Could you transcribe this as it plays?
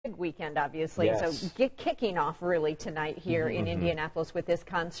Big weekend, obviously. Yes. So kicking off really tonight here in Indianapolis with this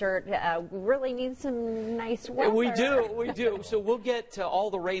concert. We really need some nice weather. We do. So we'll get all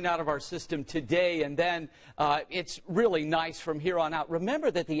the rain out of our system today, and then it's really nice from here on out.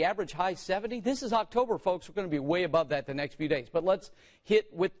 Remember that the average high 70. This is October, folks. We're going to be way above that the next few days. But let's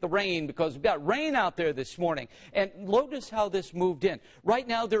hit with the rain because we've got rain out there this morning. And notice how this moved in. Right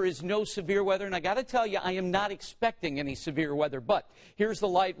now there is no severe weather, and I got to tell you, I am not expecting any severe weather. But here's the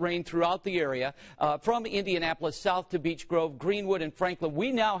light rain throughout the area from Indianapolis south to Beech Grove, Greenwood, and Franklin.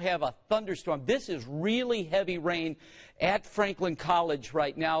 We now have a thunderstorm. This is really heavy rain at Franklin College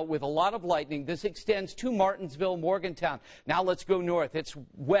right now with a lot of lightning. This extends to Martinsville, Morgantown. Now let's go north. It's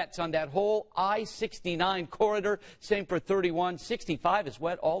wet on that whole I-69 corridor. Same for 31. 65 is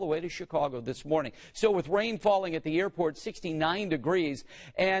wet all the way to Chicago this morning. So with rain falling at the airport, 69 degrees.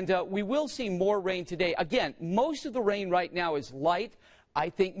 And we will see more rain today. Again, most of the rain right now is light. I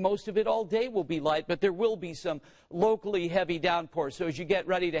think most of it all day will be light, but there will be some locally heavy downpours. So as you get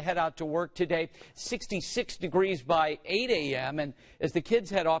ready to head out to work today, 66 degrees by 8 a.m. And as the kids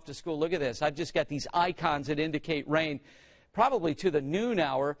head off to school, look at this. I've just got these icons that indicate rain, probably to the noon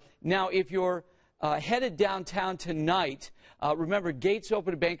hour. Now, if you're headed downtown tonight, remember, gates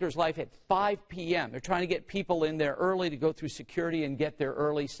open to Bankers Life at 5 p.m. They're trying to get people in there early to go through security and get there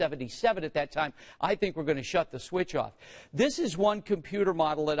early. 77 at that time. I think we're going to shut the switch off. This is one computer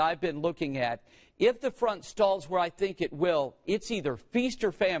model that I've been looking at. If the front stalls where I think it will, it's either feast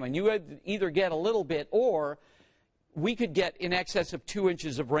or famine. You either get a little bit or we could get in excess of 2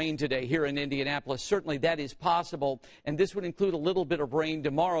 inches of rain today here in Indianapolis. Certainly that is possible, and this would include a little bit of rain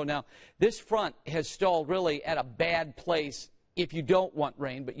tomorrow. Now, this front has stalled really at a bad place if you don't want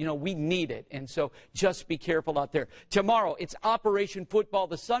rain, but, you know, we need it, and so just be careful out there. Tomorrow, it's Operation Football,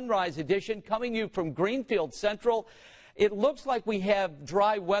 the Sunrise Edition, coming to you from Greenfield Central. It looks like we have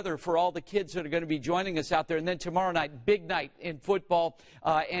dry weather for all the kids that are going to be joining us out there. And then tomorrow night, big night in football.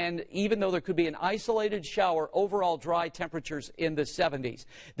 And even though there could be an isolated shower, overall dry temperatures in the 70s.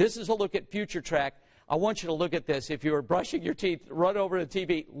 This is a look at Future Track. I want you to look at this. If you were brushing your teeth, run over to the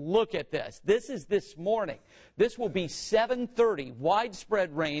TV. Look at this. This is this morning. This will be 7:30.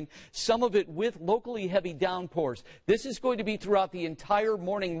 Widespread rain, some of it with locally heavy downpours. This is going to be throughout the entire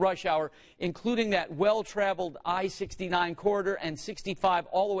morning rush hour, including that well-traveled I-69 corridor and 65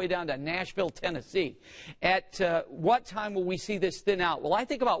 all the way down to Nashville, Tennessee. At what time will we see this thin out? Well, I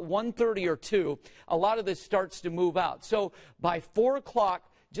think about 1:30 or 2, a lot of this starts to move out. So by 4 o'clock,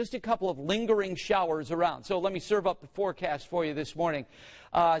 just a couple of lingering showers around. So let me serve up the forecast for you this morning.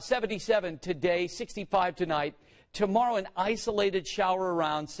 77 today, 65 tonight. Tomorrow, an isolated shower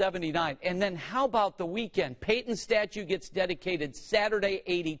around 79. And then how about the weekend? Peyton statue gets dedicated Saturday,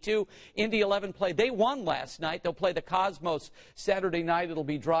 82. Indy 11 play. They won last night. They'll play the Cosmos Saturday night. It'll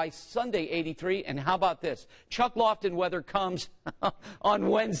be dry Sunday, 83. And how about this? Chuck Lofton weather comes on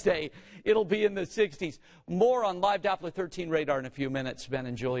Wednesday. It'll be in the 60s. More on Live Doppler 13 radar in a few minutes, Ben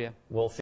and Julia. We'll see.